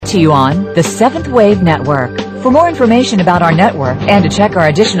to you on the Seventh Wave Network. For more information about our network and to check our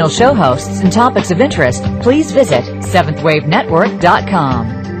additional show hosts and topics of interest, please visit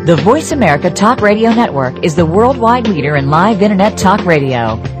seventhwavenetwork.com. The Voice America Talk Radio Network is the worldwide leader in live Internet talk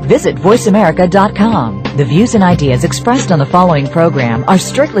radio. Visit voiceamerica.com. The views and ideas expressed on the following program are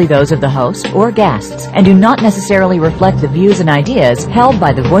strictly those of the host or guests and do not necessarily reflect the views and ideas held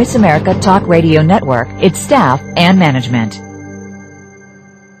by the Voice America Talk Radio Network, its staff, and management.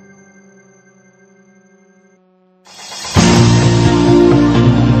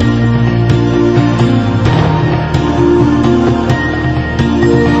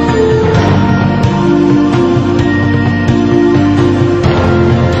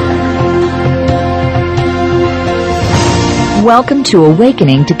 Welcome to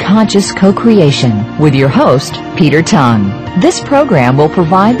Awakening to Conscious Co-Creation with your host, Peter Tongue. This program will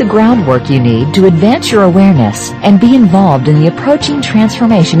provide the groundwork you need to advance your awareness and be involved in the approaching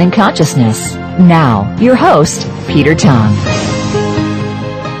transformation in consciousness. Now, your host, Peter Tongue.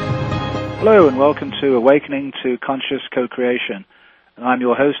 Hello and welcome to Awakening to Conscious Co-Creation. And I'm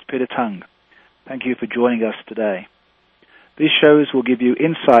your host, Peter Tongue. Thank you for joining us today. These shows will give you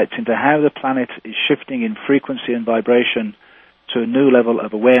insights into how the planet is shifting in frequency and vibration to a new level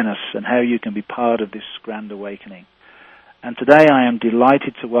of awareness and how you can be part of this grand awakening. And today I am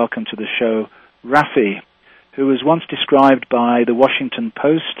delighted to welcome to the show Raffi, who was once described by the Washington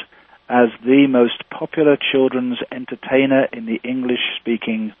Post as the most popular children's entertainer in the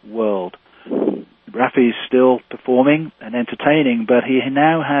English-speaking world. Raffi is still performing and entertaining, but he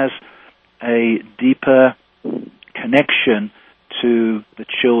now has a deeper connection to the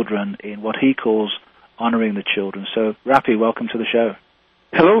children in what he calls honoring the children. So, Raffi, welcome to the show.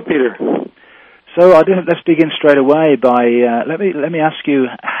 Hello, Peter. So, let's begin straight away by let me ask you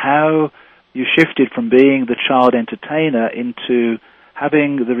how you shifted from being the child entertainer into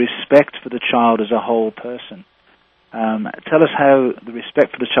having the respect for the child as a whole person. Tell us how the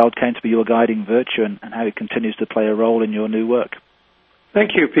respect for the child came to be your guiding virtue and how it continues to play a role in your new work.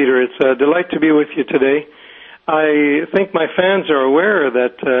 Thank you, Peter. It's a delight to be with you today. I think my fans are aware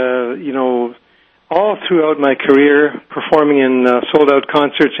that, all throughout my career, performing in sold-out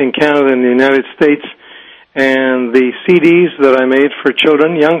concerts in Canada and the United States, and the CDs that I made for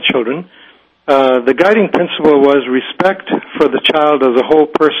children, young children, the guiding principle was respect for the child as a whole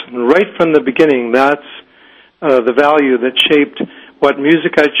person. Right from the beginning, that's the value that shaped what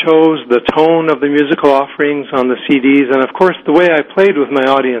music I chose, the tone of the musical offerings on the CDs, and, of course, the way I played with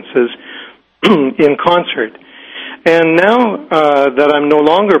my audiences in concert. And now that I'm no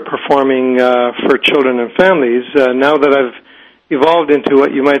longer performing for children and families, now that I've evolved into what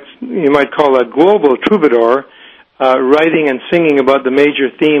you might call a global troubadour, writing and singing about the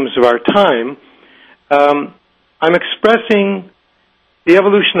major themes of our time, I'm expressing the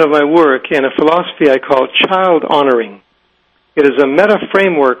evolution of my work in a philosophy I call child honoring. It is a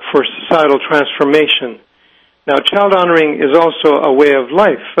meta-framework for societal transformation. Now, child honoring is also a way of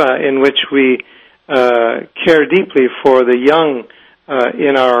life in which we care deeply for the young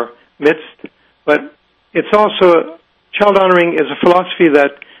in our midst, but it's also, child honoring is a philosophy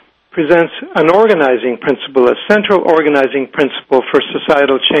that presents an organizing principle, a central organizing principle for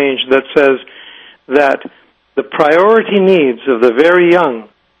societal change that says that the priority needs of the very young,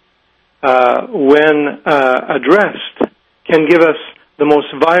 when addressed, can give us the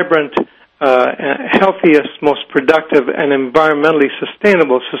most vibrant, healthiest, most productive, and environmentally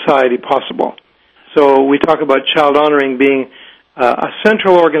sustainable society possible. So we talk about child honoring being a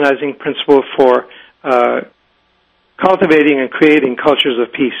central organizing principle for cultivating and creating cultures of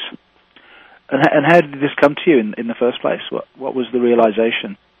peace. And how did this come to you in the first place? What was the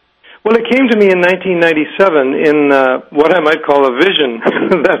realization? Well, it came to me in 1997 in what I might call a vision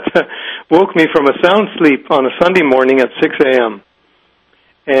that woke me from a sound sleep on a Sunday morning at 6 a.m.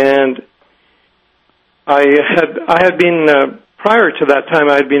 And I had been prior to that time,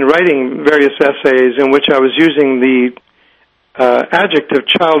 I had been writing various essays in which I was using the adjective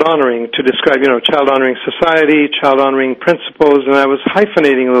child honoring to describe, child honoring society, child honoring principles, and I was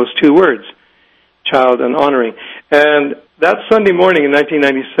hyphenating those two words, child and honoring. And that Sunday morning in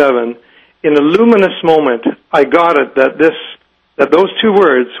 1997, in a luminous moment, I got it that those two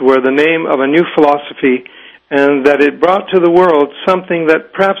words were the name of a new philosophy, and that it brought to the world something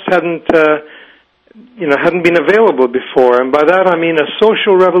that perhaps hadn't been available before. And by that I mean a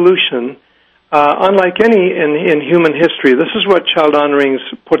social revolution, unlike any in human history. This is what child honoring's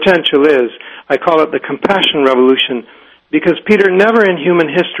potential is. I call it the compassion revolution, because, Peter, never in human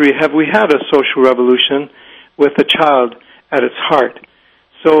history have we had a social revolution with a child at its heart.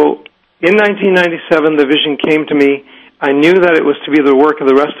 So in 1997, the vision came to me. I knew that it was to be the work of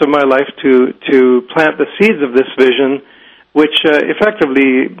the rest of my life to plant the seeds of this vision, which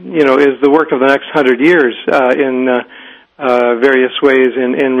effectively, is the work of the next 100 years in various ways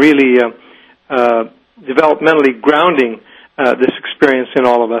in really developmentally grounding this experience in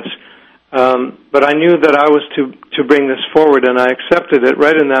all of us. But I knew that I was to bring this forward, and I accepted it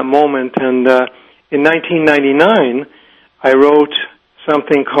right in that moment. And in 1999, I wrote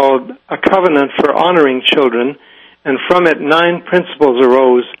something called A Covenant for Honoring Children, and from it 9 principles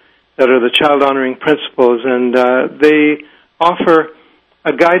arose that are the child-honoring principles, and they offer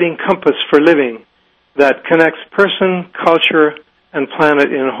a guiding compass for living that connects person, culture, and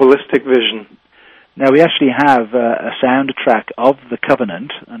planet in a holistic vision. Now, we actually have a soundtrack of the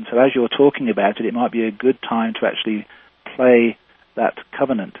Covenant, and so as you're talking about it, it might be a good time to actually play that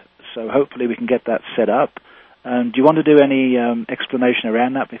Covenant. So hopefully we can get that set up. Do you want to do any explanation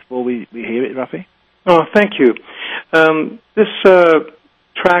around that before we hear it, Raffi? Oh, thank you. This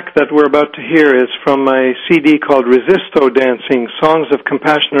track that we're about to hear is from my CD called Resisto Dancing, Songs of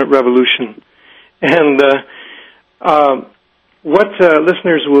Compassionate Revolution. And what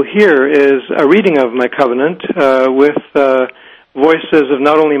listeners will hear is a reading of my covenant with voices of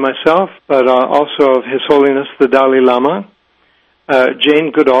not only myself, but also of His Holiness the Dalai Lama,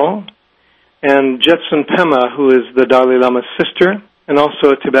 Jane Goodall, and Jetsun Pema, who is the Dalai Lama's sister, and also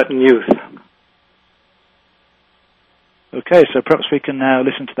a Tibetan youth. Okay, so perhaps we can now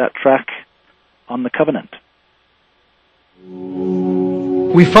listen to that track on the Covenant.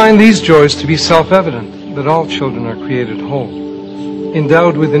 We find these joys to be self-evident, that all children are created whole,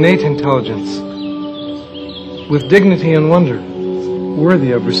 endowed with innate intelligence, with dignity and wonder,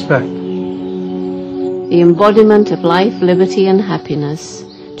 worthy of respect. The embodiment of life, liberty, and happiness,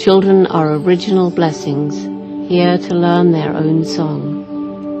 children are original blessings, here to learn their own song.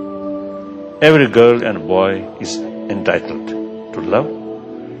 Every girl and boy is entitled to love,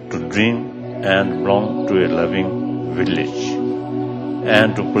 to dream, and belong to a loving village,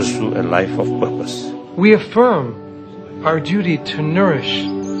 and to pursue a life of purpose. We affirm our duty to nourish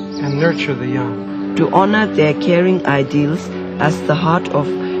and nurture the young, to honor their caring ideals as the heart of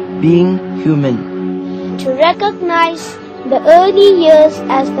being human, to recognize the early years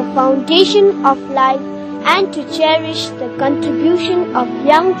as the foundation of life, and to cherish the contribution of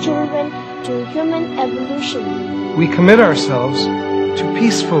young children to human evolution. We commit ourselves to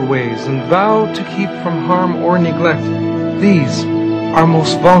peaceful ways and vow to keep from harm or neglect these, our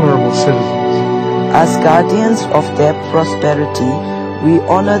most vulnerable citizens. As guardians of their prosperity, we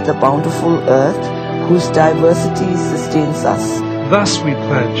honor the bountiful earth whose diversity sustains us. Thus we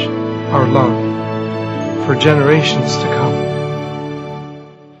pledge our love for generations to come.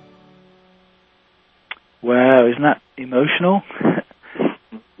 Wow, isn't that emotional?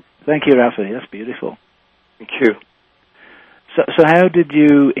 Thank you, Raffi. That's beautiful. Thank you. So how did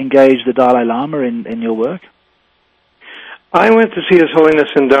you engage the Dalai Lama in your work? I went to see His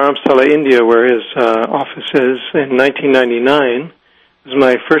Holiness in Dharamsala, India, where his office is, in 1999. It was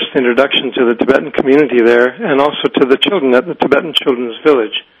my first introduction to the Tibetan community there, and also to the children at the Tibetan Children's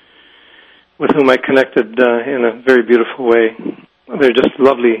Village, with whom I connected in a very beautiful way. They're just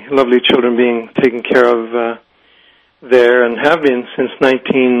lovely, lovely children being taken care of there, and have been since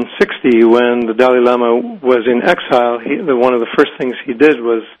 1960, when the Dalai Lama was in exile. One of the first things he did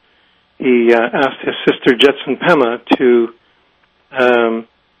was he asked his sister Jetsun Pema to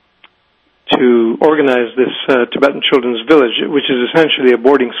organize this Tibetan Children's Village, which is essentially a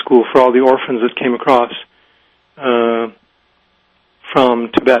boarding school for all the orphans that came across from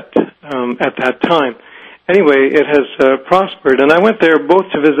Tibet at that time. Anyway, it has prospered, and I went there both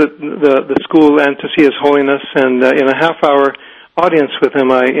to visit the school and to see His Holiness, and in a half-hour audience with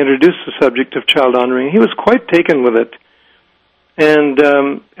him, I introduced the subject of child honoring. He was quite taken with it, and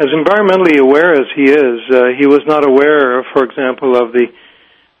as environmentally aware as he is, he was not aware, for example, of the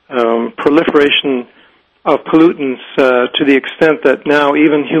proliferation of pollutants to the extent that now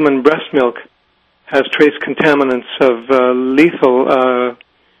even human breast milk has trace contaminants of lethal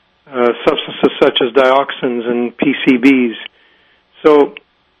substances such as dioxins and PCBs. So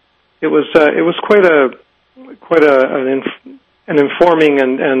it was quite an informing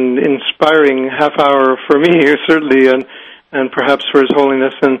and inspiring half hour for me, certainly, and perhaps for His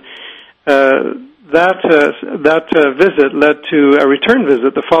Holiness. And that visit led to a return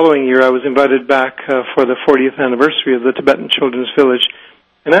visit the following year. I was invited back for the 40th anniversary of the Tibetan Children's Village,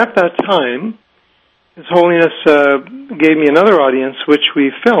 and at that time, His Holiness gave me another audience, which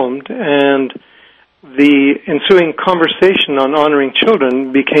we filmed, and the ensuing conversation on honoring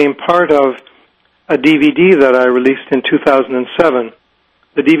children became part of a DVD that I released in 2007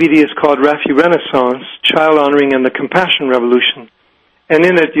 The DVD is called Raffi Renaissance, Child Honoring and the Compassion Revolution. And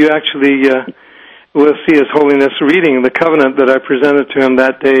in it, you actually will see His Holiness reading the covenant that I presented to him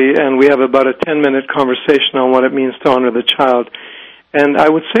that day, and we have about a 10-minute conversation on what it means to honor the child. And I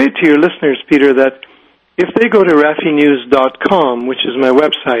would say to your listeners, Peter, that if they go to raffinews.com, which is my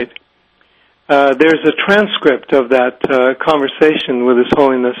website, there's a transcript of that conversation with His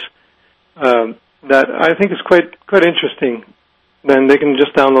Holiness that I think is quite interesting. Then they can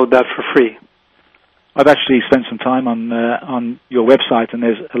just download that for free. I've actually spent some time on your website, and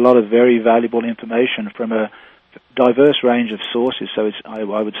there's a lot of very valuable information from a diverse range of sources. So I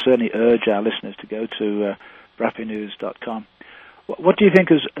would certainly urge our listeners to go to raffinews.com. What do you think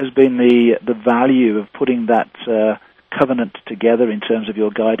has been the value of putting that covenant together in terms of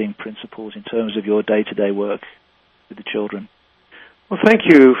your guiding principles, in terms of your day-to-day work with the children? Well, thank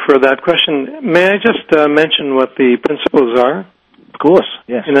you for that question. May I just mention what the principles are? Of course,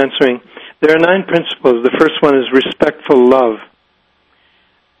 yes. In answering. There are 9 principles. The first one is respectful love.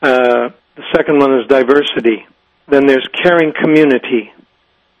 The second one is diversity. Then there's caring community,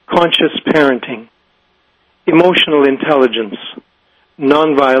 conscious parenting, emotional intelligence,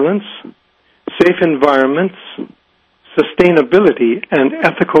 nonviolence, safe environments, sustainability, and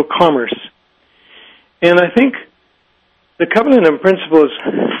ethical commerce. And I think the covenant and principles,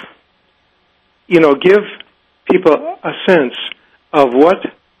 give people a sense of what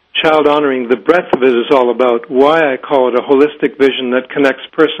child honoring, the breadth of it is all about, why I call it a holistic vision that connects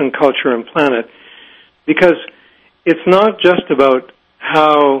person, culture, and planet. Because it's not just about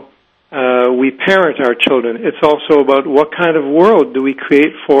how we parent our children. It's also about what kind of world do we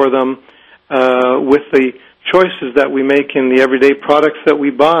create for them with the choices that we make in the everyday products that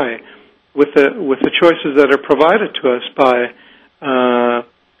we buy, with the choices that are provided to us by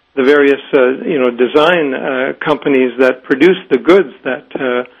the various design companies that produce the goods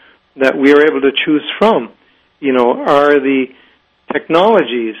that we are able to choose from. Are the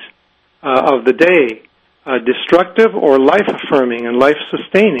technologies of the day destructive or life-affirming and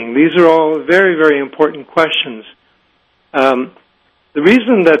life-sustaining? These are all very, very important questions. The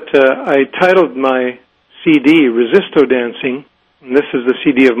reason that I titled my CD Resisto Dancing, and this is the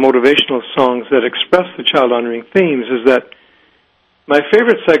CD of motivational songs that express the child-honoring themes, is that my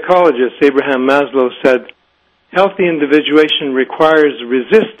favorite psychologist, Abraham Maslow, said, healthy individuation requires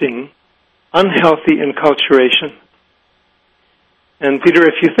resisting unhealthy enculturation. And Peter,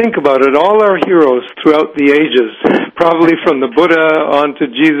 if you think about it, all our heroes throughout the ages, probably from the Buddha on to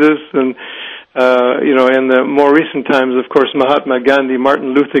Jesus, and in the more recent times, of course, Mahatma Gandhi,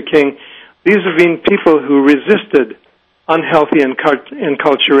 Martin Luther King, these have been people who resisted unhealthy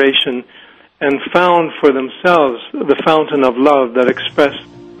enculturation and found for themselves the fountain of love that expressed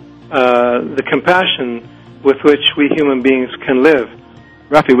the compassion with which we human beings can live.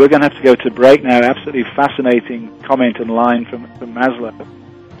 Raffi, we're going to have to go to break now. Absolutely fascinating comment and line from Maslow.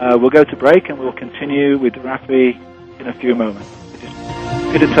 We'll go to break and we'll continue with Raffi in a few moments. It is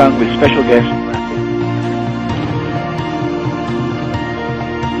Peter Tongue with special guest Raffi.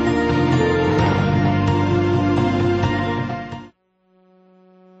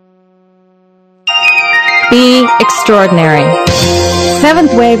 Be extraordinary.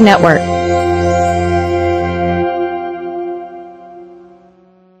 Seventh Wave Network.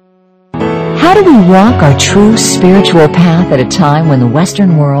 How do we walk our true spiritual path at a time when the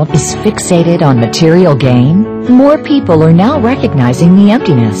Western world is fixated on material gain? More people are now recognizing the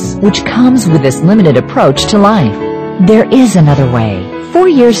emptiness which comes with this limited approach to life. There is another way. 4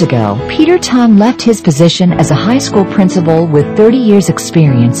 years ago, Peter Tongue left his position as a high school principal with 30 years'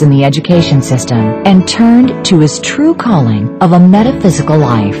 experience in the education system and turned to his true calling of a metaphysical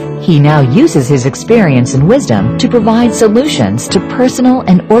life. He now uses his experience and wisdom to provide solutions to personal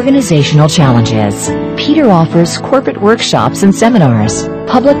and organizational challenges. Peter offers corporate workshops and seminars,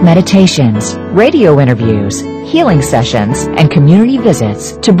 public meditations, radio interviews, healing sessions, and community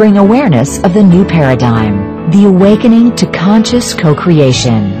visits to bring awareness of the new paradigm. The Awakening to Conscious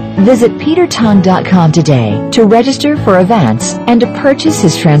Co-Creation. Visit petertongue.com today to register for events and to purchase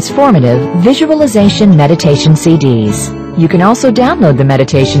his transformative visualization meditation CDs. You can also download the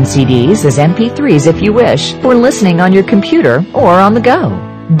meditation CDs as MP3s if you wish for listening on your computer or on the go.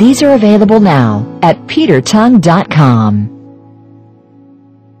 These are available now at petertongue.com.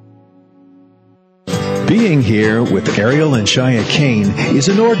 Being Here with Ariel and Shia Kane is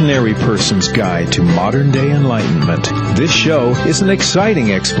an ordinary person's guide to modern-day enlightenment. This show is an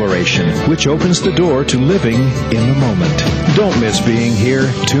exciting exploration which opens the door to living in the moment. Don't miss Being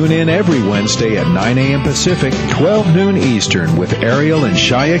Here. Tune in every Wednesday at 9 a.m. Pacific, 12 noon Eastern with Ariel and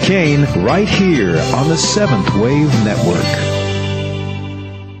Shia Kane right here on the Seventh Wave Network.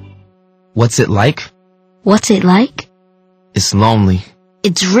 What's it like? What's it like? It's lonely.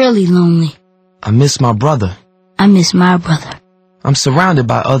 It's really lonely. I miss my brother. I miss my brother. I'm surrounded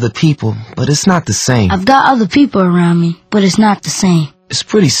by other people, but it's not the same. I've got other people around me, but it's not the same. It's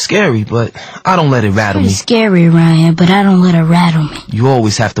pretty scary, but I don't let it rattle me. It's pretty scary around here, but I don't let it rattle me. You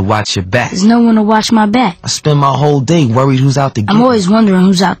always have to watch your back. There's no one to watch my back. I spend my whole day worried who's out to get me. I'm always wondering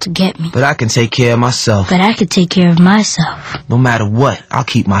who's out to get me. But I can take care of myself. But I can take care of myself. No matter what, I'll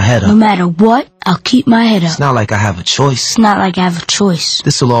keep my head up. No matter what, I'll keep my head up. It's not like I have a choice. It's not like I have a choice.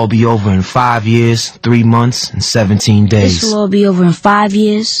 This will all be over in 5 years, 3 months, and 17 days. This will all be over in 5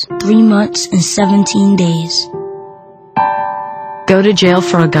 years, 3 months, and 17 days. Go to jail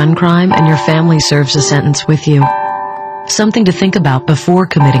for a gun crime and your family serves a sentence with you. Something to think about before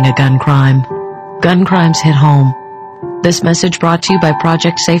committing a gun crime. Gun crimes hit home. This message brought to you by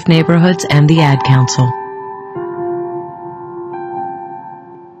Project Safe Neighborhoods and the Ad Council.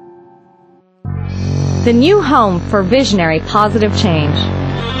 The new home for visionary positive change.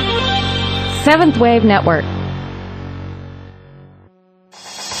 Seventh Wave Network.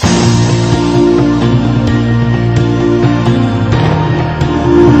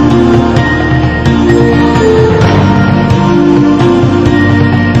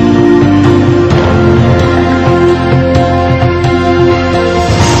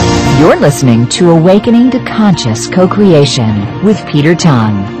 You're listening to Awakening to Conscious Co-Creation with Peter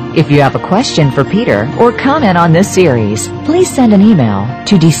Tongue. If you have a question for Peter or comment on this series, please send an email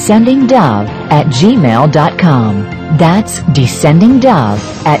to descendingdove@gmail.com. That's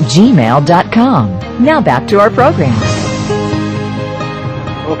descendingdove@gmail.com. Now back to our program.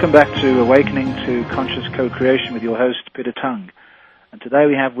 Welcome back to Awakening to Conscious Co-Creation with your host, Peter Tongue. And today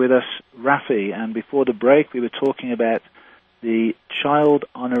we have with us Raffi, and before the break we were talking about the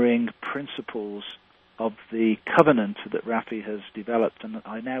child-honoring principles of the covenant that Raffi has developed, and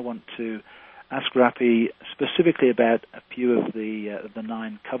I now want to ask Raffi specifically about a few of the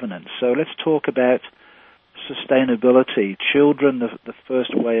 9 covenants. So let's talk about sustainability. Children, the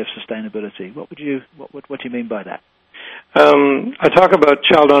first way of sustainability. What do you mean by that? I talk about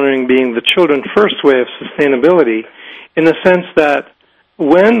child honoring being the children first way of sustainability, in the sense that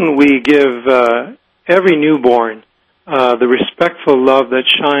when we give every newborn the respectful love that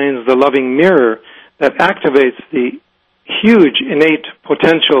shines, the loving mirror that activates the huge innate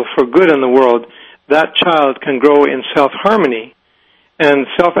potential for good in the world, that child can grow in self-harmony and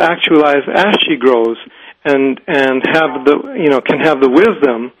self-actualize as she grows, and have can have the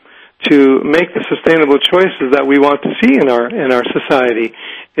wisdom to make the sustainable choices that we want to see in our society.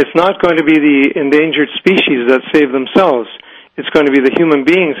 It's not going to be the endangered species that save themselves. It's going to be the human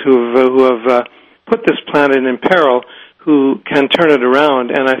beings who have put this planet in peril, who can turn it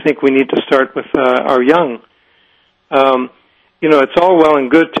around, and I think we need to start with our young. It's all well and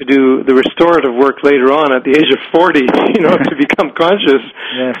good to do the restorative work later on at the age of 40, to become conscious,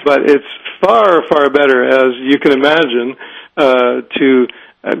 yes. But it's far, far better, as you can imagine, to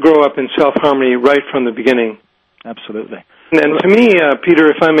grow up in self-harmony right from the beginning. Absolutely. And to me, Peter,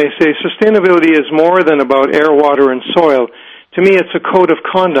 if I may say, sustainability is more than about air, water, and soil. To me, it's a code of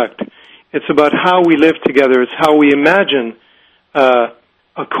conduct. It's about how we live together. It's how we imagine a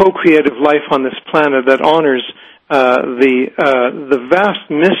co-creative life on this planet that honors the vast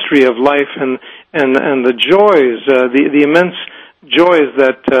mystery of life and the joys, the immense joys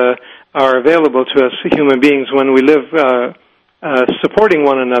that are available to us human beings when we live supporting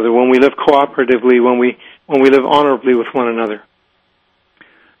one another, when we live cooperatively, when we live honorably with one another.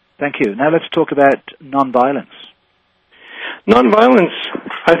 Thank you. Now let's talk about nonviolence. Nonviolence,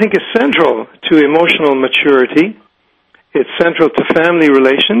 I think, is central to emotional maturity. It's central to family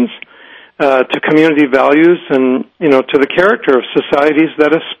relations, to community values, and to the character of societies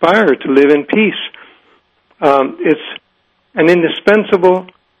that aspire to live in peace. It's an indispensable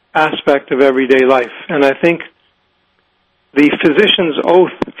aspect of everyday life, and I think the physician's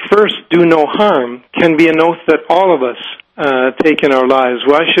oath, "First, do no harm," can be an oath that all of us take in our lives.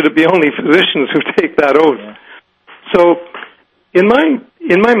 Why should it be only physicians who take that oath? Yeah. So, in my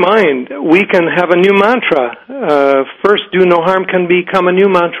mind, we can have a new mantra. "First, do no harm" can become a new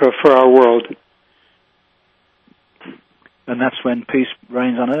mantra for our world. And that's when peace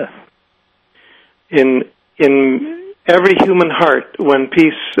reigns on earth. In every human heart, when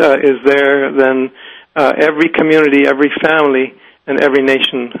peace is there, then every community, every family, and every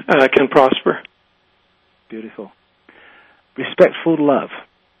nation can prosper. Beautiful. Respectful love.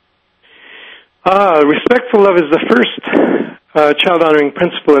 Respectful love is the first child-honoring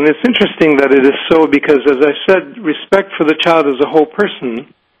principle, and it's interesting that it is so because, as I said, respect for the child as a whole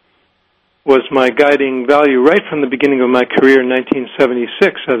person was my guiding value right from the beginning of my career in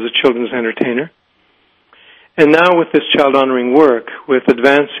 1976 as a children's entertainer. And now with this child-honoring work, with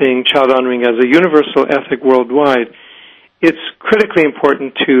advancing child-honoring as a universal ethic worldwide, it's critically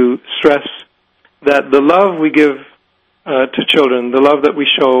important to stress that the love we give to children, the love that we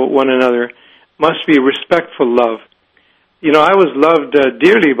show one another, must be respectful love. You know, I was loved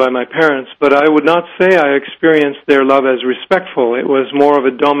dearly by my parents, but I would not say I experienced their love as respectful. It was more of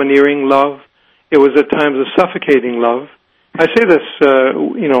a domineering love. It was at times a suffocating love. I say this,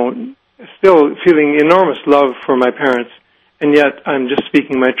 still feeling enormous love for my parents, and yet I'm just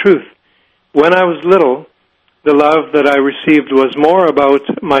speaking my truth. When I was little, the love that I received was more about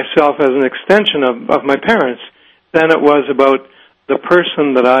myself as an extension of my parents than it was about the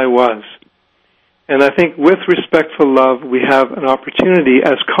person that I was. And I think with respectful love, we have an opportunity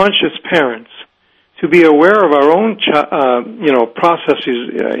as conscious parents to be aware of our own, processes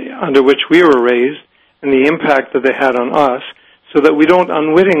under which we were raised and the impact that they had on us, so that we don't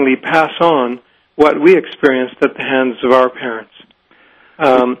unwittingly pass on what we experienced at the hands of our parents.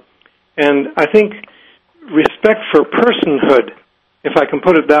 And I think respect for personhood, if I can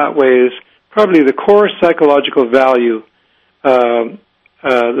put it that way, is probably the core psychological value, the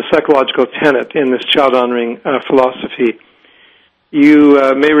psychological tenet in this child-honoring philosophy. You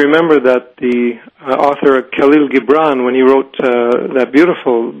may remember that the author Khalil Gibran, when he wrote that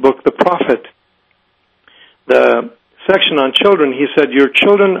beautiful book, The Prophet, the section on children, he said, "Your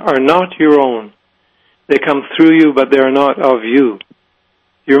children are not your own. They come through you, but they are not of you."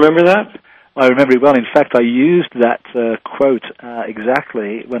 You remember that? I remember it well. In fact, I used that quote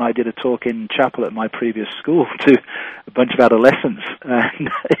exactly when I did a talk in chapel at my previous school to a bunch of adolescents.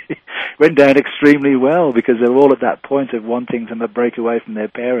 And it went down extremely well because they're all at that point of wanting to break away from their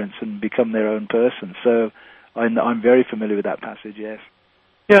parents and become their own person. So I'm very familiar with that passage, yes.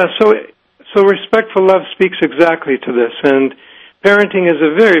 Yeah, so respectful love speaks exactly to this. And parenting is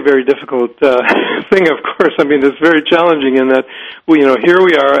a very, very difficult thing, of course. I mean, it's very challenging in that, here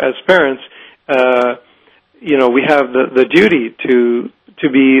we are as parents. We have the duty to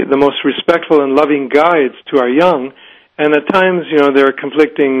be the most respectful and loving guides to our young, and at times, there are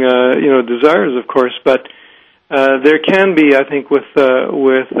conflicting, desires, of course, but there can be, I think, with the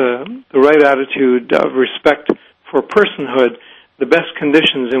right attitude of respect for personhood, the best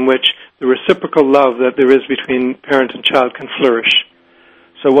conditions in which the reciprocal love that there is between parent and child can flourish.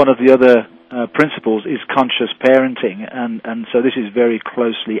 So one of the other principles is conscious parenting, and so this is very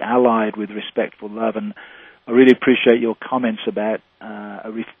closely allied with respectful love, and I really appreciate your comments about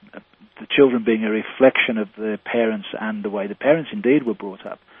the children being a reflection of the parents and the way the parents indeed were brought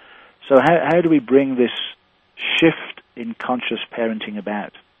up. So how do we bring this shift in conscious parenting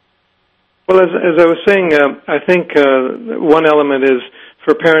about? Well, as I was saying, I think one element is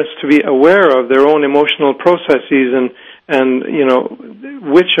for parents to be aware of their own emotional processes and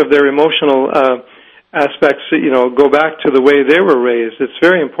which of their emotional aspects, go back to the way they were raised. It's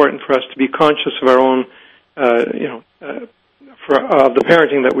very important for us to be conscious of our own, of the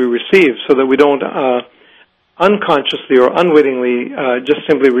parenting that we receive, so that we don't unconsciously or unwittingly just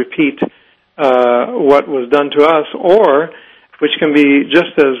simply repeat what was done to us, or, which can be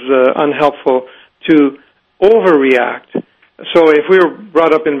just as unhelpful, to overreact. So if we were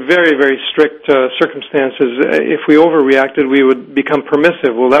brought up in very, very strict circumstances, if we overreacted, we would become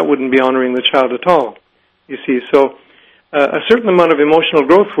permissive. Well, that wouldn't be honoring the child at all, you see. So a certain amount of emotional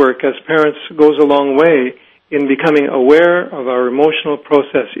growth work as parents goes a long way in becoming aware of our emotional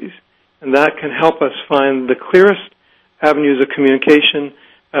processes. And that can help us find the clearest avenues of communication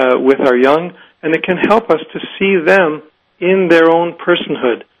with our young, and it can help us to see them in their own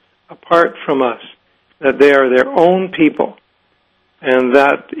personhood, apart from us, that they are their own people, and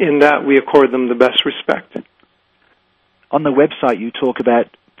that in that we accord them the best respect. On the website, you talk about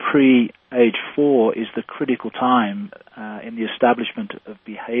pre-age 4 is the critical time in the establishment of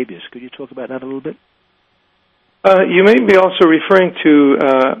behaviors. Could you talk about that a little bit? You may be also referring to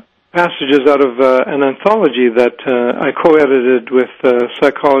passages out of an anthology that I co-edited with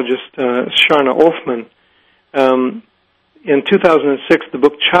psychologist Sharna Olfman. In 2006, the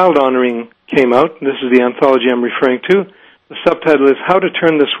book Child Honoring came out. This is the anthology I'm referring to. The subtitle is How to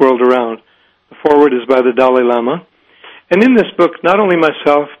Turn This World Around. The foreword is by the Dalai Lama. And in this book, not only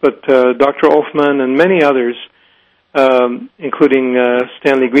myself, but Dr. Olfman and many others, including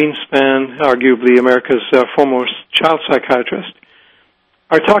Stanley Greenspan, arguably America's foremost child psychiatrist,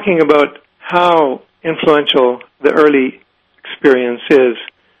 are talking about how influential the early experience is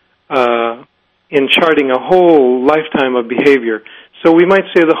in charting a whole lifetime of behavior. So we might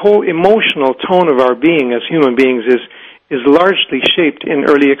say the whole emotional tone of our being as human beings is largely shaped in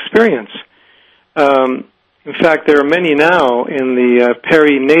early experience. In fact, there are many now in the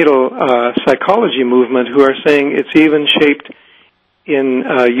perinatal psychology movement who are saying it's even shaped in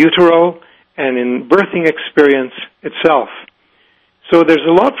utero and in birthing experience itself. So there's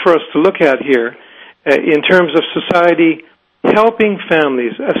a lot for us to look at here in terms of society helping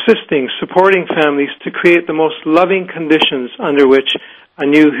families, assisting, supporting families to create the most loving conditions under which a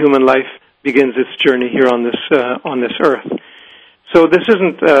new human life begins its journey here on this earth. So this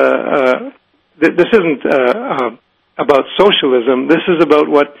isn't about socialism. This is about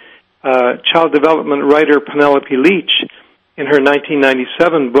what child development writer Penelope Leach, in her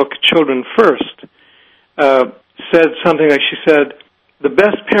 1997 book Children First, said something like, she said, "The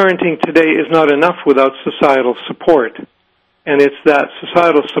best parenting today is not enough without societal support." And it's that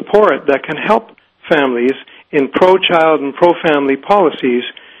societal support that can help families in pro-child and pro-family policies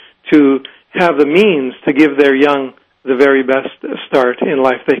to have the means to give their young the very best start in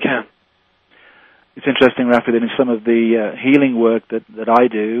life they can. It's interesting, Raffi, that in some of the healing work that I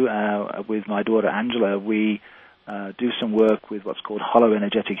do with my daughter Angela, we do some work with what's called hollow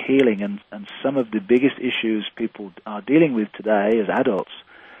energetic healing, and some of the biggest issues people are dealing with today as adults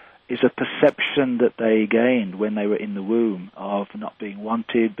is a perception that they gained when they were in the womb of not being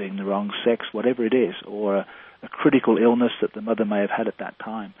wanted, being the wrong sex, whatever it is, or a critical illness that the mother may have had at that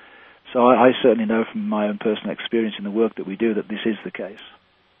time. So I certainly know from my own personal experience in the work that we do that this is the case.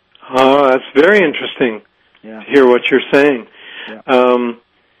 Oh, that's very interesting to hear what you're saying. Yeah.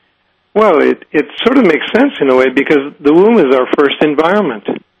 Well, it sort of makes sense in a way because the womb is our first environment.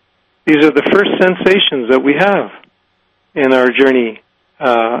 These are the first sensations that we have in our journey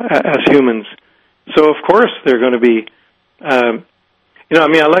as humans. So, of course, they're going to be, I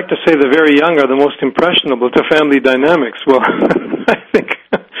like to say the very young are the most impressionable to family dynamics. Well, I think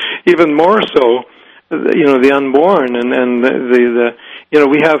even more so, the unborn and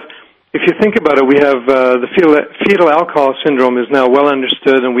we have, if you think about it, we have the fetal alcohol syndrome is now well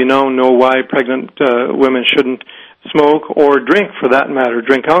understood, and we now know why pregnant women shouldn't smoke or drink, for that matter,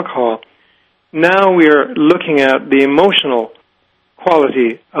 drink alcohol. Now we are looking at the emotional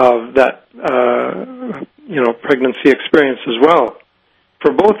quality of that, pregnancy experience as well,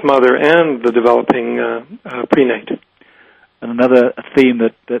 for both mother and the developing prenate. And another theme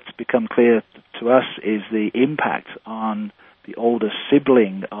that's become clear to us is the impact on the older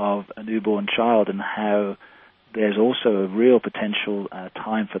sibling of a newborn child, and how there's also a real potential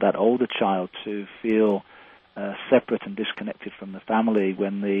time for that older child to feel separate and disconnected from the family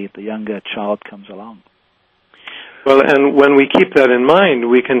when the younger child comes along. Well, and when we keep that in mind,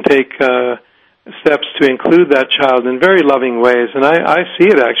 we can take steps to include that child in very loving ways. And I see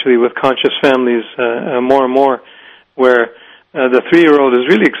it actually with conscious families more and more, where the 3-year-old is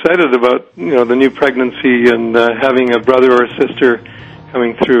really excited about the new pregnancy and having a brother or a sister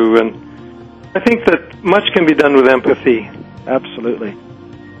coming through. And I think that much can be done with empathy. Absolutely.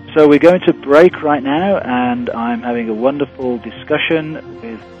 So we're going to break right now, and I'm having a wonderful discussion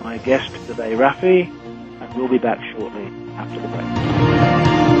with my guest today, Raffi, and we'll be back shortly after the break.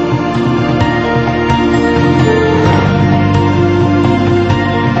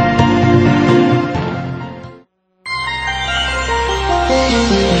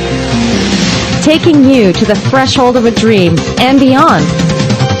 Taking you to the threshold of a dream and beyond.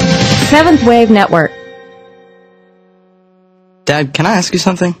 Seventh Wave Network. Dad, can I ask you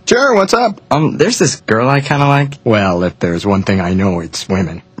something? Sure, what's up? There's this girl I kind of like. Well, if there's one thing I know, it's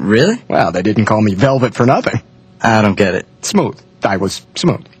women. Really? Well, they didn't call me Velvet for nothing. I don't get it. Smooth. I was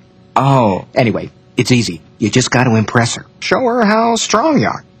smooth. Oh. Anyway, it's easy. You just got to impress her. Show her how strong you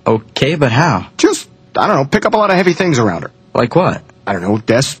are. Okay, but how? Just, pick up a lot of heavy things around her. Like what? I don't know,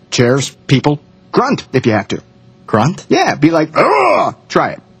 desks, chairs, people. Grunt, if you have to. Grunt? Yeah, be like, ugh!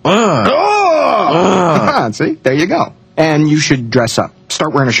 Try it. Ugh! Ugh! See? There you go. And you should dress up.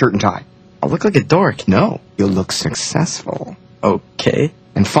 Start wearing a shirt and tie. I'll look like a dork. No, you'll look successful. Okay.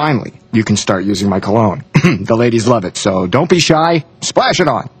 And finally, you can start using my cologne. The ladies love it, so don't be shy. Splash it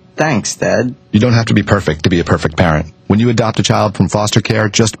on. Thanks, Dad. You don't have to be perfect to be a perfect parent. When you adopt a child from foster care,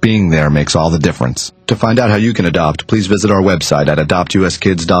 just being there makes all the difference. To find out how you can adopt, please visit our website at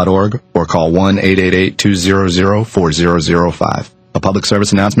adoptuskids.org or call 1-888-200-4005. A public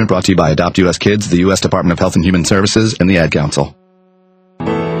service announcement brought to you by Adopt US Kids, the U.S. Department of Health and Human Services, and the Ad Council.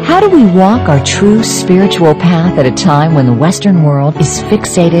 How do we walk our true spiritual path at a time when the Western world is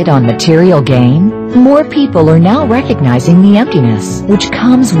fixated on material gain? More people are now recognizing the emptiness which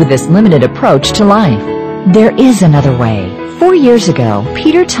comes with this limited approach to life. There is another way. 4 years ago,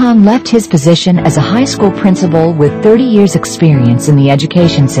 Peter Tung left his position as a high school principal with 30 years' experience in the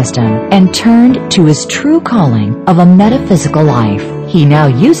education system and turned to his true calling of a metaphysical life. He now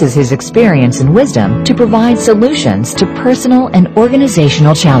uses his experience and wisdom to provide solutions to personal and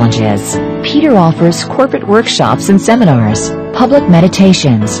organizational challenges. Peter offers corporate workshops and seminars, public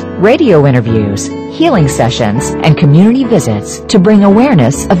meditations, radio interviews, healing sessions, and community visits to bring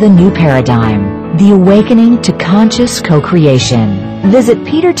awareness of the new paradigm, the awakening to conscious co-creation. Visit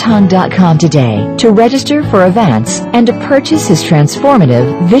petertongue.com today to register for events and to purchase his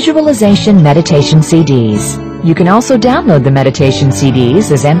transformative visualization meditation CDs. You can also download the meditation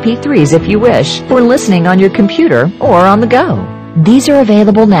CDs as MP3s if you wish for listening on your computer or on the go. These are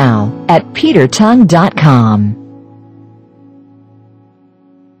available now at petertongue.com.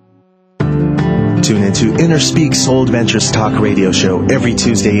 Tune into Inner Speak Soul Adventures Talk Radio Show every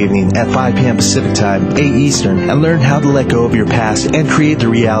Tuesday evening at 5 p.m. Pacific Time, 8 Eastern, and learn how to let go of your past and create the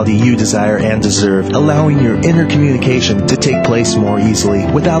reality you desire and deserve, allowing your inner communication to take place more easily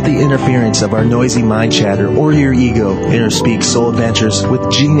without the interference of our noisy mind chatter or your ego. Inner Speak Soul Adventures with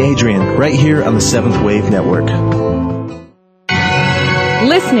Gene Adrian, right here on the Seventh Wave Network.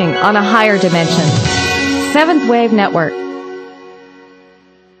 Listening on a higher dimension. Seventh Wave Network.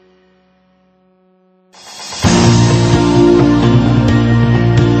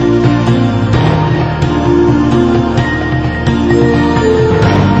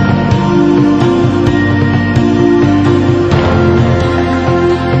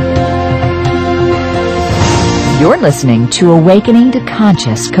 You're listening to Awakening to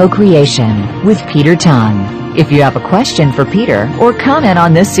Conscious Co-Creation with Peter Tongue. If you have a question for Peter or comment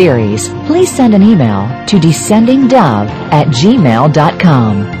on this series, please send an email to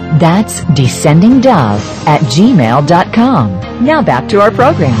descendingdove@gmail.com. That's descendingdove@gmail.com. Now back to our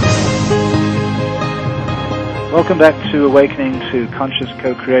program. Welcome back to Awakening to Conscious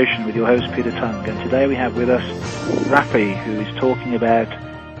Co-Creation with your host Peter Tongue. And today we have with us Raffi, who is talking about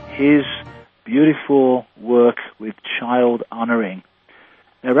his beautiful work with child honoring.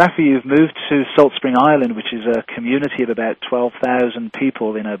 Now, Raffi, you've moved to Salt Spring Island, which is a community of about 12,000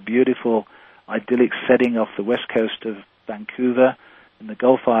 people in a beautiful, idyllic setting off the west coast of Vancouver in the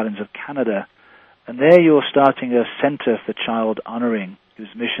Gulf Islands of Canada. And there you're starting a center for child honoring,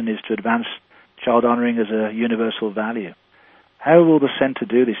 whose mission is to advance child honoring as a universal value. How will the center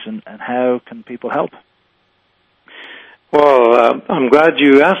do this, and how can people help? Well, I'm glad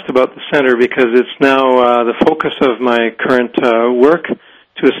you asked about the center, because it's now the focus of my current work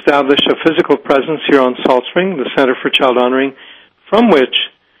to establish a physical presence here on Salt Spring, the Center for Child Honoring, from which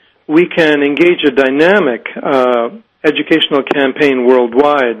we can engage a dynamic educational campaign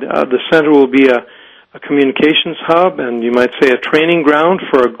worldwide. The center will be a communications hub, and you might say a training ground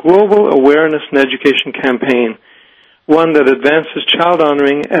for a global awareness and education campaign, one that advances child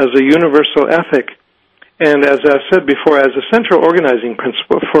honoring as a universal ethic, and as I said before, as a central organizing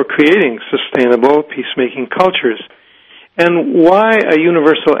principle for creating sustainable peacemaking cultures. And why a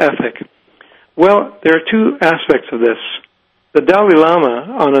universal ethic? Well, there are two aspects of this. The Dalai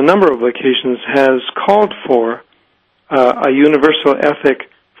Lama, on a number of occasions, has called for a universal ethic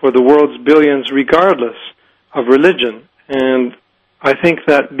for the world's billions, regardless of religion. And I think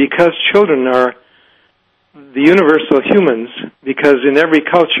that because children are the universal humans, because in every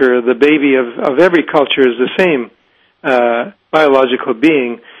culture, the baby of every culture is the same biological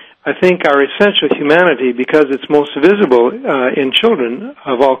being, I think our essential humanity, because it's most visible in children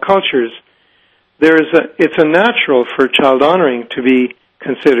of all cultures, it's a natural for child honoring to be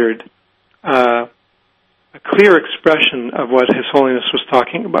considered a clear expression of what His Holiness was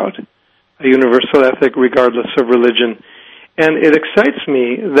talking about, a universal ethic regardless of religion. And it excites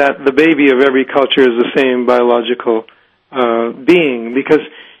me that the baby of every culture is the same biological being, because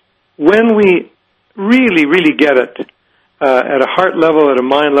when we really, really get it at a heart level, at a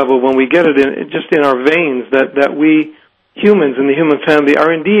mind level, when we get it just in our veins, that we humans in the human family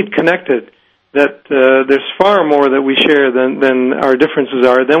are indeed connected, that there's far more that we share than our differences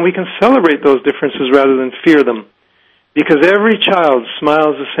are, then we can celebrate those differences rather than fear them, because every child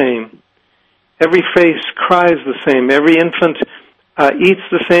smiles the same. Every face cries the same. Every infant eats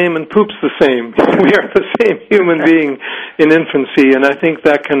the same and poops the same. We are the same human being in infancy, and I think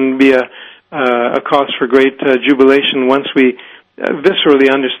that can be a cause for great jubilation once we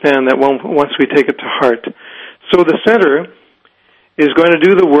viscerally understand that, once we take it to heart. So the center is going to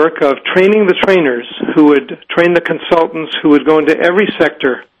do the work of training the trainers who would train the consultants who would go into every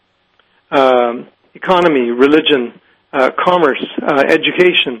sector, economy, religion, commerce,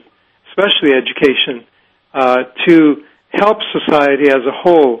 education, especially education, to help society as a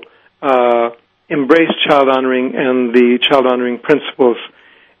whole embrace child honoring and the child honoring principles.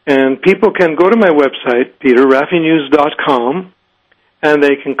 And people can go to my website, peterraffinews.com, and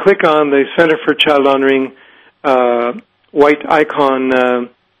they can click on the Center for Child Honoring white icon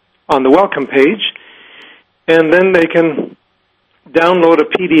on the welcome page, and then they can download a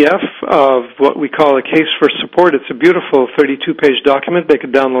PDF of what we call a case for support. It's a beautiful 32-page document they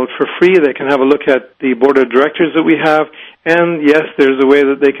can download for free. They can have a look at the board of directors that we have, and yes, there's a way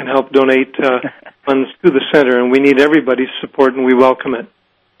that they can help donate funds to the center, and we need everybody's support, and we welcome it.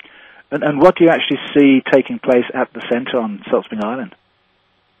 And what do you actually see taking place at the center on Salt Spring Island?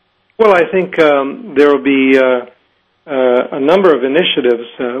 Well, I think there will be a number of initiatives.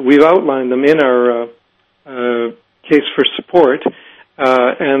 We've outlined them in our case for support,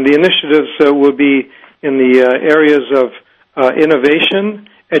 and the initiatives will be in the areas of innovation,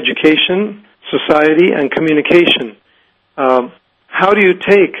 education, society, and communication. How do you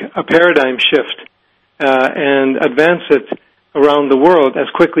take a paradigm shift and advance it around the world as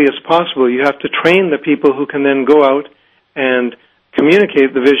quickly as possible? You have to train the people who can then go out and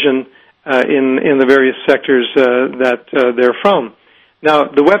communicate the vision in the various sectors that they're from. Now,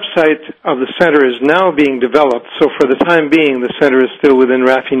 the website of the center is now being developed, so for the time being, the center is still within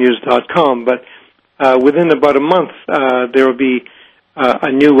RaffiNews.com, but within about a month, there will be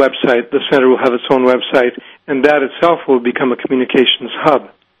a new website. The center will have its own website, and that itself will become a communications hub.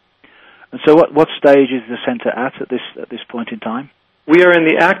 And so what stage is the center at this point in time? We are in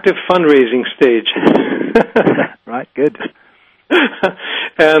the active fundraising stage. Right, good.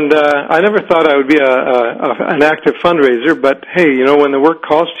 And I never thought I would be an active fundraiser, but hey, you know, when the work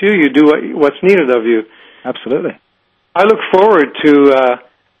calls to you, you do what's needed of you. Absolutely. I look forward to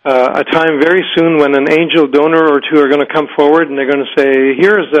a time very soon when an angel donor or two are going to come forward and they're going to say,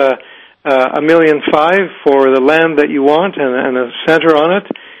 here's $1.5 million for the land that you want and a center on it.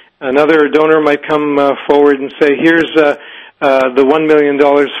 Another donor might come forward and say, here's the $1 million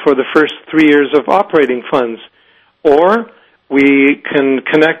for the first 3 years of operating funds. Or we can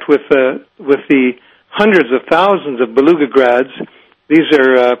connect with the hundreds of thousands of beluga grads. These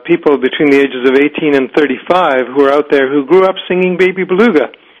are people between the ages of 18 and 35 who are out there who grew up singing Baby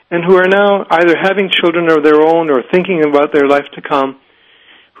Beluga and who are now either having children of their own or thinking about their life to come,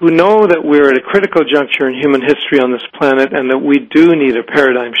 who know that we're at a critical juncture in human history on this planet and that we do need a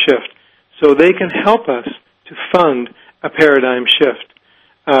paradigm shift. So they can help us to fund a paradigm shift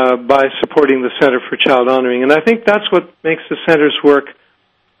by supporting the Center for Child Honoring. And I think that's what makes the Center's work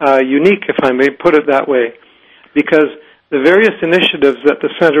unique, if I may put it that way, because the various initiatives that the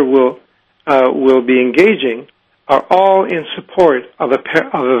Center will be engaging are all in support of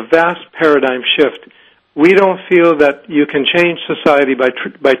a vast paradigm shift. We don't feel that you can change society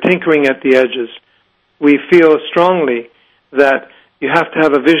by tinkering at the edges. We feel strongly that you have to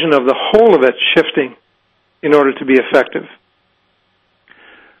have a vision of the whole of it shifting in order to be effective.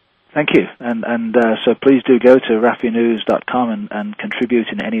 Thank you. And so please do go to RaffiNews.com and contribute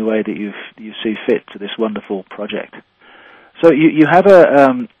in any way that you see fit to this wonderful project. So you have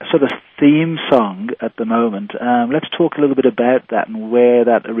a sort of theme song at the moment. Let's talk a little bit about that and where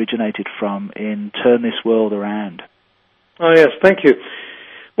that originated from in Turn This World Around. Oh, yes, thank you.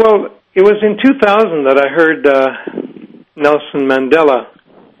 Well, it was in 2000 that I heard Nelson Mandela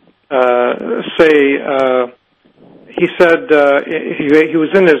say, he said he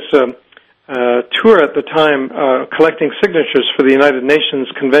was in his tour at the time collecting signatures for the United Nations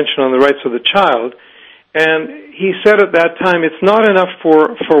Convention on the Rights of the Child, and he said at that time, it's not enough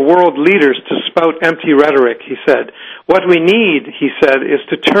for world leaders to spout empty rhetoric, he said. What we need, he said, is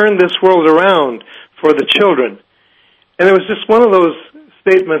to turn this world around for the children. And it was just one of those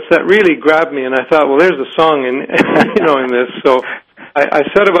statements that really grabbed me, and I thought, well, there's a song in this. So I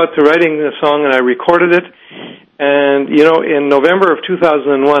set about to writing the song, and I recorded it. And, in November of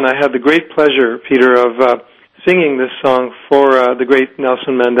 2001, I had the great pleasure, Peter, of singing this song for the great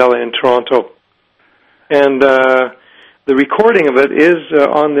Nelson Mandela in Toronto. And the recording of it is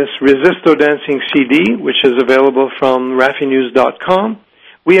on this Resisto Dancing CD, which is available from RaffiNews.com.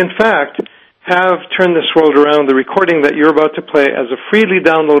 We, in fact, have Turned This World Around, the recording that you're about to play, as a freely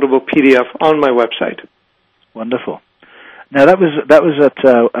downloadable PDF on my website. Wonderful. Now, that was at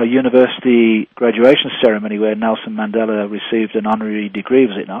a university graduation ceremony where Nelson Mandela received an honorary degree,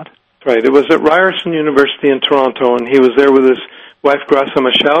 was it not? Right. It was at Ryerson University in Toronto, and he was there with his wife, Graça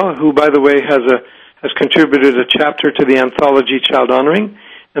Michel, who, by the way, has contributed a chapter to the anthology Child Honoring,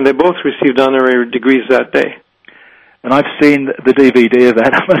 and they both received honorary degrees that day. And I've seen the DVD of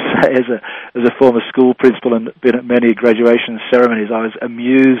that. I must say, as a former school principal and been at many graduation ceremonies, I was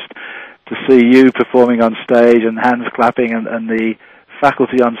amused to see you performing on stage and hands clapping and the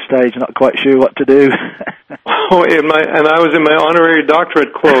faculty on stage not quite sure what to do. And I was in my honorary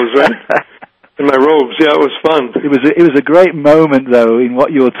doctorate clothes, right? in my robes. Yeah, it was fun. It was a great moment, though, in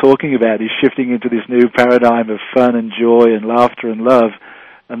what you're talking about, is shifting into this new paradigm of fun and joy and laughter and love,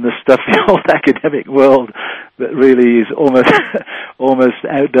 and the stuff, the old academic world that really is almost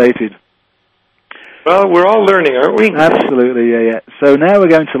outdated. Well, we're all learning, aren't we? Absolutely, yeah. So now we're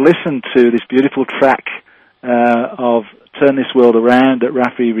going to listen to this beautiful track of Turn This World Around that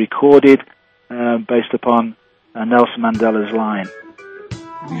Raffi recorded based upon Nelson Mandela's line.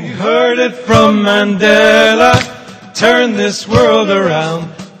 We heard it from Mandela, turn this world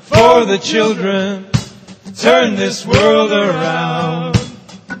around for the children, turn this world around.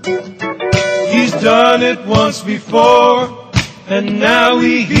 He's done it once before, and now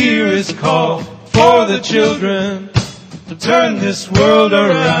we hear his call for the children to turn this world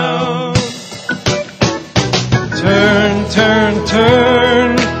around. Turn, turn,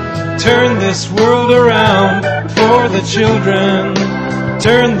 turn, turn this world around for the children.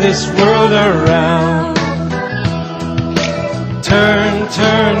 Turn this world around. Turn,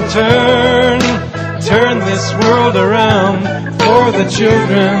 turn, turn, turn this world around for the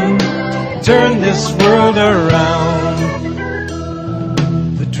children. Turn this world around.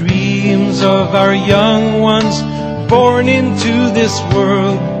 The dreams of our young ones born into this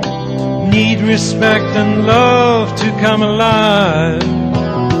world need respect and love to come alive.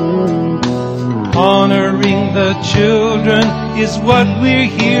 Honoring the children is what we're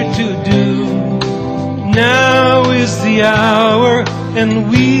here to do. Now is the hour, and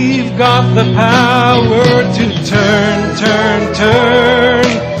we've got the power to turn, turn, turn,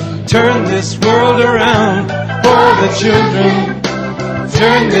 turn this world around for the children.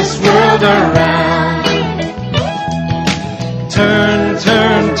 Turn this world around. Turn,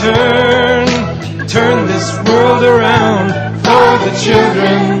 turn, turn, turn this world around for the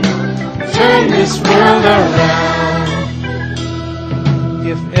children. Turn this world around.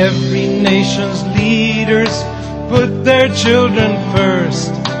 If every nation's leaders put their children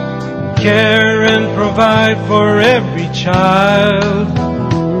first, care and provide for every child,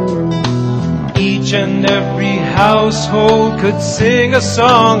 each and every household could sing a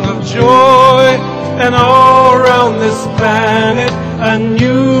song of joy, and all around this planet a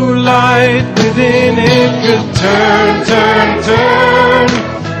new light within it could turn, turn, turn.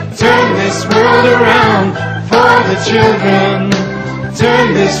 Turn this world around for the children.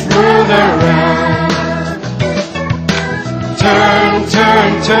 Turn this world around. Turn,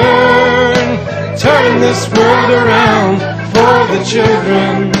 turn, turn. Turn this world around for the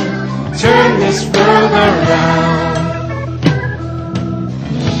children. Turn this world around.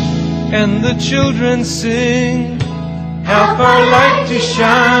 And the children sing, help our light to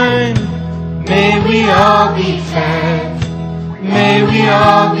shine. May we all be fed. May we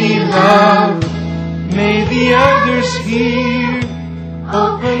all be loved. May the others hear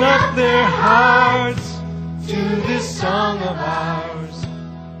open up their hearts to this song of ours.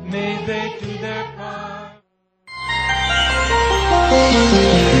 May they do their part.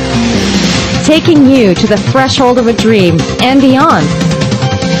 Taking you to the threshold of a dream and beyond.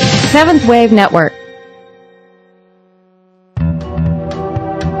 Seventh Wave Network.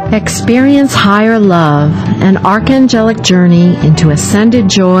 Experience higher love, an archangelic journey into ascended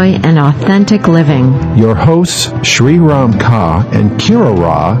joy and authentic living. Your hosts, Sri Ram Ka and Kira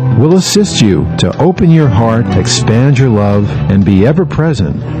Ra, will assist you to open your heart, expand your love, and be ever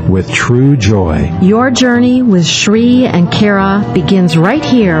present with true joy. Your journey with Sri and Kira begins right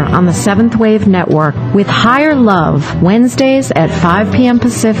here on the Seventh Wave Network with Higher Love, Wednesdays at 5 p.m.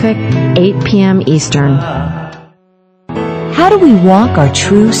 Pacific, 8 p.m. Eastern. How do we walk our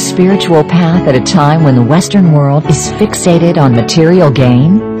true spiritual path at a time when the Western world is fixated on material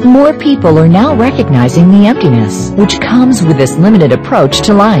gain? More people are now recognizing the emptiness which comes with this limited approach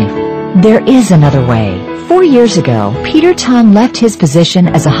to life. There is another way. 4 years ago, Peter Tung left his position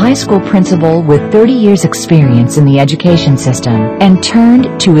as a high school principal with 30 years' experience in the education system and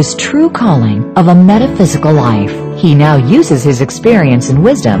turned to his true calling of a metaphysical life. He now uses his experience and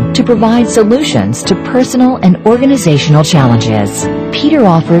wisdom to provide solutions to personal and organizational challenges. Peter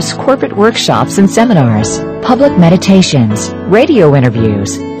offers corporate workshops and seminars, public meditations, radio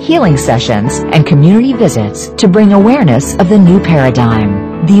interviews, healing sessions, and community visits to bring awareness of the new paradigm.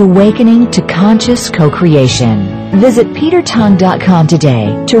 The Awakening to Conscious Co-Creation. Visit petertung.com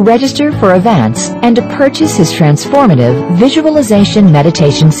today to register for events and to purchase his transformative visualization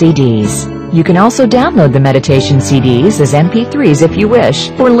meditation CDs. You can also download the meditation CDs as MP3s if you wish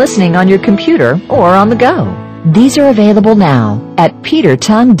for listening on your computer or on the go. These are available now at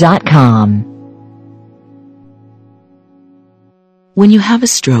petertung.com. When you have a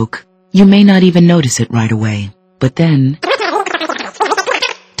stroke, you may not even notice it right away, but then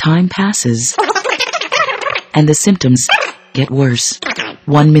time passes and the symptoms get worse.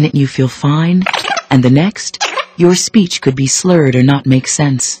 1 minute you feel fine, and the next, your speech could be slurred or not make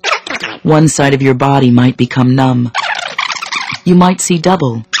sense. One side of your body might become numb. You might see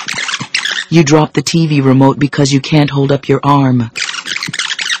double. You drop the TV remote because you can't hold up your arm.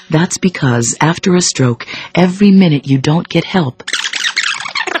 That's because after a stroke, every minute you don't get help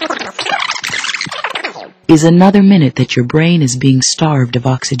is another minute that your brain is being starved of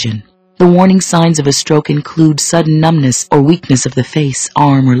oxygen. The warning signs of a stroke include sudden numbness or weakness of the face,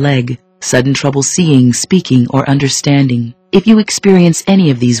 arm, or leg, sudden trouble seeing, speaking, or understanding. If you experience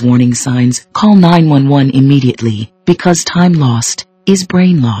any of these warning signs, call 911 immediately, because time lost is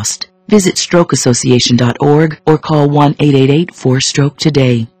brain lost. Visit strokeassociation.org or call 1-888-4-STROKE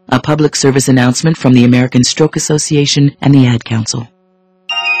today. A public service announcement from the American Stroke Association and the Ad Council.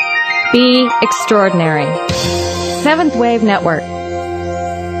 Be extraordinary. Seventh Wave Network.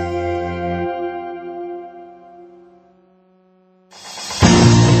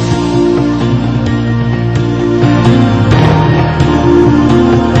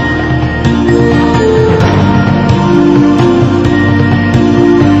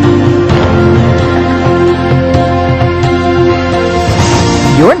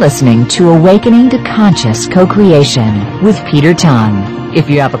 You're listening to Awakening to Conscious Co-Creation with Peter Tongue. If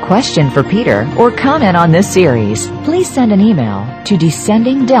you have a question for Peter or comment on this series, please send an email to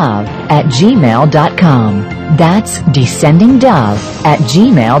descendingdove@gmail.com. That's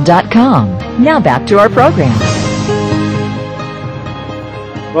descendingdove@gmail.com. Now back to our program.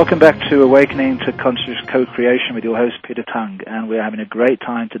 Welcome back to Awakening to Conscious Co-Creation with your host Peter Tongue, and we're having a great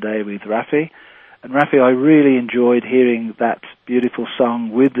time today with Raffi. And Raffi, I really enjoyed hearing that beautiful song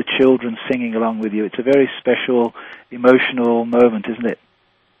with the children singing along with you. It's a very special, emotional moment, isn't it?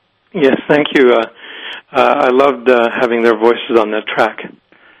 Yes, thank you. I loved having their voices on that track.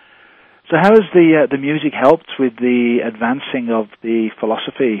 So how has the music helped with the advancing of the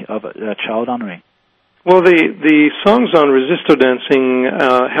philosophy of child honoring? Well, the songs on Resisto Dancing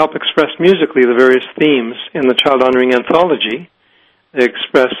help express musically the various themes in the child honoring anthology. They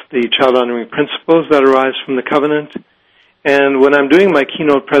express the child honoring principles that arise from the covenant. And when I'm doing my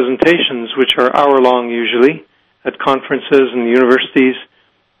keynote presentations, which are hour-long usually, at conferences and universities,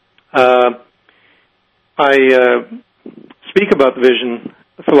 I speak about the vision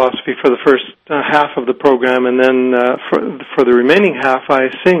philosophy for the first half of the program, and then for the remaining half, I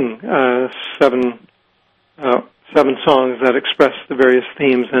sing seven songs that express the various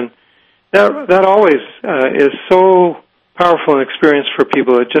themes. And that always is so powerful an experience for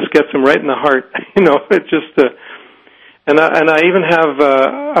people. It just gets them right in the heart. It just and I even have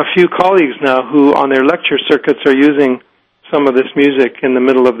a few colleagues now who on their lecture circuits are using some of this music in the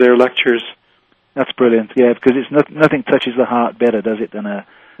middle of their lectures. That's brilliant, yeah, because it's nothing touches the heart better, does it, than a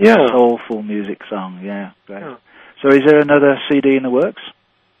soulful music song. Yeah, great. Yeah. So is there another CD in the works?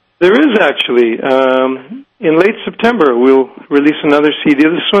 There is, actually. In late September, we'll release another CD.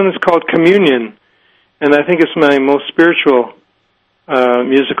 This one is called Communion, and I think it's my most spiritual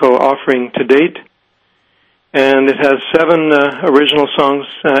musical offering to date. And it has 7 original songs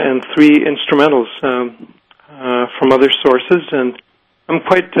and 3 instrumentals from other sources, and I'm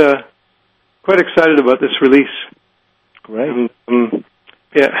quite excited about this release. Great.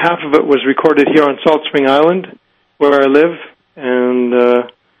 Half of it was recorded here on Salt Spring Island, where I live, and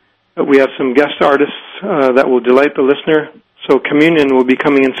we have some guest artists that will delight the listener. So Communion will be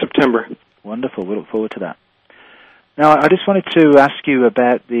coming in September. Wonderful. We look forward to that. Now, I just wanted to ask you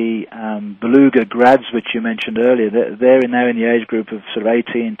about the Beluga grads, which you mentioned earlier. They're now in the age group of sort of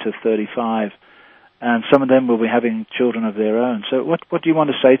 18 to 35, and some of them will be having children of their own. So what do you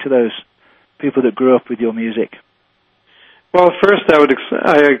want to say to those people that grew up with your music? Well, first, I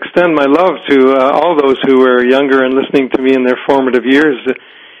extend my love to all those who were younger and listening to me in their formative years,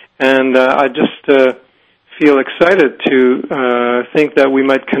 and I just feel excited to think that we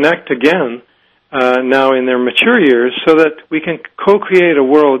might connect again now in their mature years, so that we can co-create a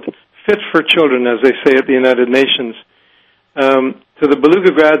world fit for children, as they say at the United Nations. To the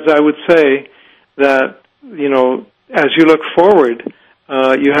Beluga grads, I would say that, as you look forward,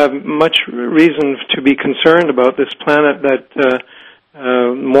 you have much reason to be concerned about this planet that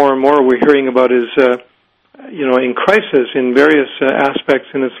more and more we're hearing about is, in crisis in various aspects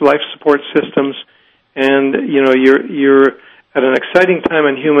in its life support systems. And, you're at an exciting time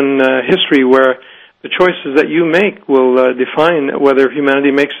in human history where the choices that you make will define whether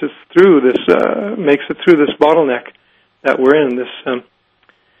humanity makes it through this bottleneck that we're in,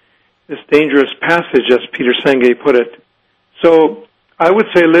 this dangerous passage, as Peter Senge put it. So I would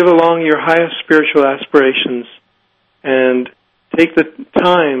say live along your highest spiritual aspirations and take the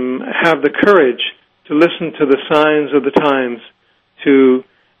time, have the courage to to listen to the signs of the times, to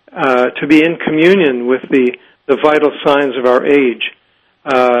be in communion with the vital signs of our age,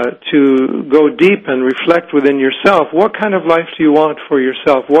 to go deep and reflect within yourself. What kind of life do you want for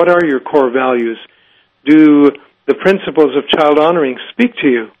yourself? What are your core values? Do the principles of child honoring speak to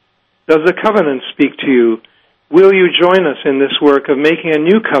you? Does the covenant speak to you? Will you join us in this work of making a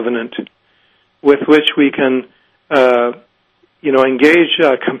new covenant with which we can, engage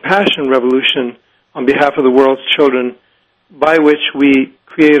a compassion revolution on behalf of the world's children, by which we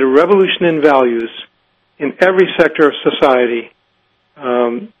create a revolution in values in every sector of society?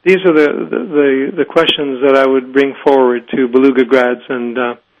 These are the questions that I would bring forward to Beluga grads, and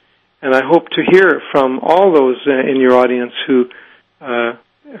I hope to hear from all those in your audience who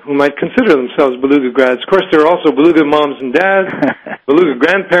might consider themselves Beluga grads. Of course, there are also Beluga moms and dads, Beluga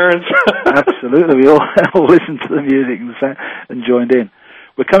grandparents. Absolutely, we all listened to the music and joined in.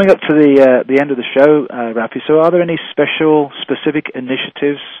 We're coming up to the end of the show, Raffi, so are there any specific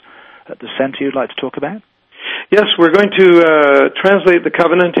initiatives at the Centre you'd like to talk about? Yes, we're going to translate the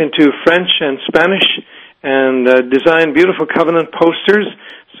covenant into French and Spanish and design beautiful covenant posters,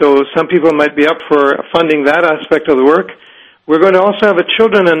 so some people might be up for funding that aspect of the work. We're going to also have a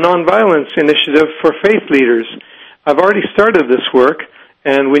Children and Nonviolence initiative for faith leaders. I've already started this work,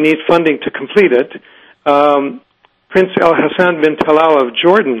 and we need funding to complete it. Prince Al Hassan bin Talal of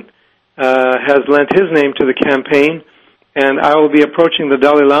Jordan has lent his name to the campaign, and I will be approaching the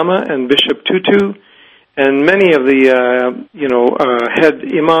Dalai Lama and Bishop Tutu and many of the head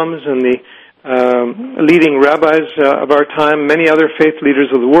imams and the leading rabbis of our time, many other faith leaders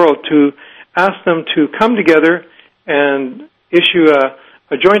of the world, to ask them to come together and issue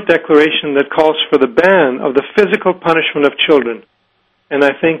a joint declaration that calls for the ban of the physical punishment of children. And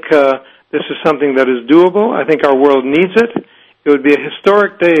I think this is something that is doable. I think our world needs it. It would be a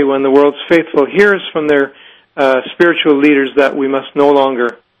historic day when the world's faithful hears from their spiritual leaders that we must no longer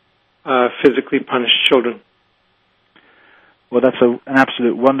physically punish children. Well, that's an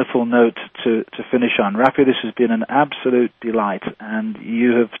absolute wonderful note to finish on. Raffi, this has been an absolute delight, and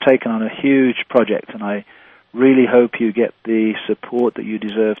you have taken on a huge project, and I really hope you get the support that you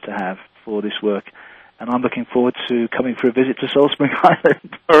deserve to have for this work. And I'm looking forward to coming for a visit to Salt Spring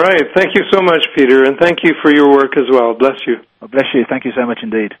Island. All right. Thank you so much, Peter, and thank you for your work as well. Bless you. Oh, bless you. Thank you so much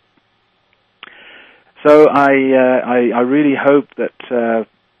indeed. So I really hope that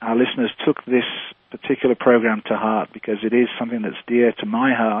our listeners took this particular program to heart, because it is something that's dear to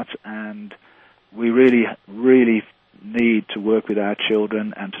my heart, and we really, really need to work with our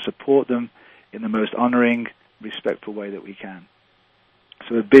children and to support them in the most honoring, respectful way that we can.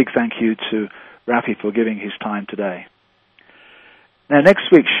 So a big thank you to Raffi for giving his time today. Now, next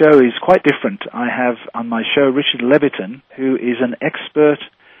week's show is quite different. I have on my show Richard Leviton, who is an expert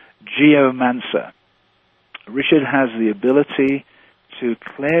geomancer. Richard has the ability to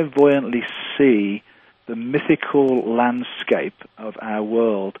clairvoyantly see the mythical landscape of our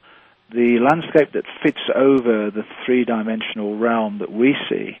world, the landscape that fits over the three-dimensional realm that we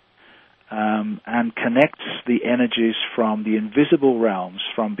see, and connects the energies from the invisible realms,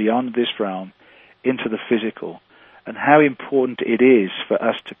 from beyond this realm, into the physical, and how important it is for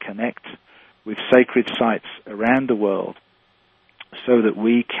us to connect with sacred sites around the world so that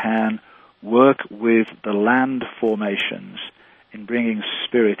we can work with the land formations in bringing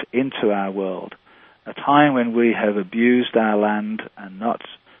spirit into our world, a time when we have abused our land and not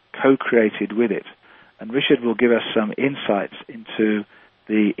co-created with it. And Richard will give us some insights into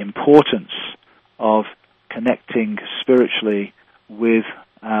the importance of connecting spiritually with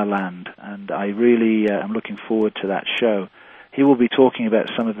our land, and I really am looking forward to that show. He will be talking about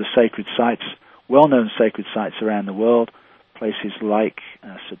some of the sacred sites, well-known sacred sites around the world, places like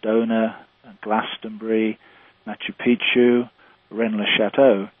Sedona, Glastonbury, Machu Picchu,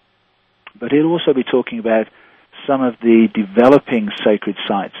 Rennes-le-Château. But he'll also be talking about some of the developing sacred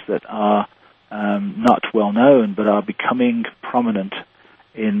sites that are not well known but are becoming prominent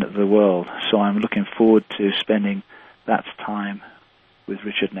in the world. So I'm looking forward to spending that time with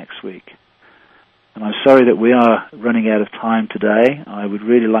Richard next week. And I'm sorry that we are running out of time today. I would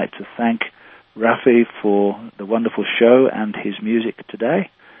really like to thank Raffi for the wonderful show and his music today,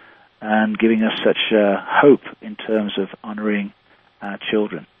 and giving us such hope in terms of honoring our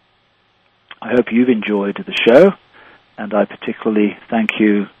children. I hope you've enjoyed the show, and I particularly thank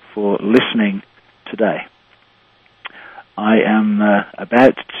you for listening today. I am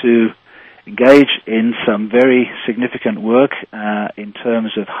about to engage in some very significant work in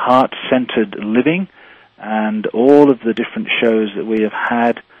terms of heart-centered living, and all of the different shows that we have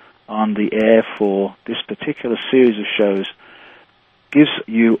had on the air for this particular series of shows gives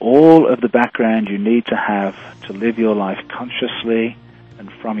you all of the background you need to have to live your life consciously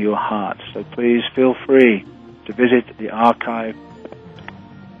and from your heart. So please feel free to visit the archive.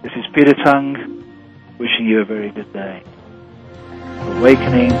 This is Peter Tung, wishing you a very good day.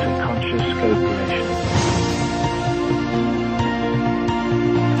 Awakening to conscious co-creation.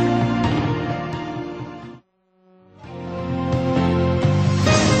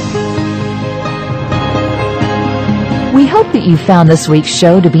 We hope that you found this week's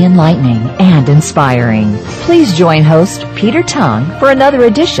show to be enlightening and inspiring. Please join host Peter Tung for another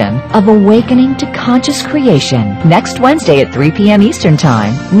edition of Awakening to Conscious Creation next Wednesday at 3 p.m. Eastern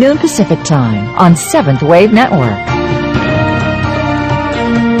Time, noon Pacific Time on 7th Wave Network.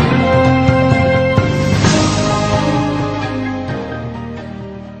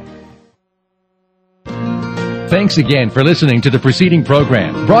 Thanks again for listening to the preceding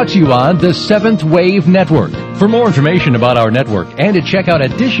program, brought to you on the 7th Wave Network. For more information about our network and to check out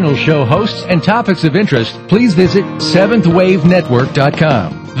additional show hosts and topics of interest, please visit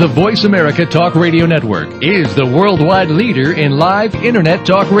 7thwavenetwork.com. The Voice America Talk Radio Network is the worldwide leader in live Internet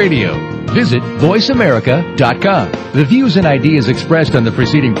talk radio. Visit voiceamerica.com. The views and ideas expressed on the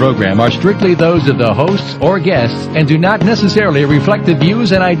preceding program are strictly those of the hosts or guests and do not necessarily reflect the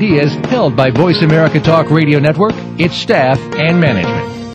views and ideas held by Voice America Talk Radio Network, its staff, and management.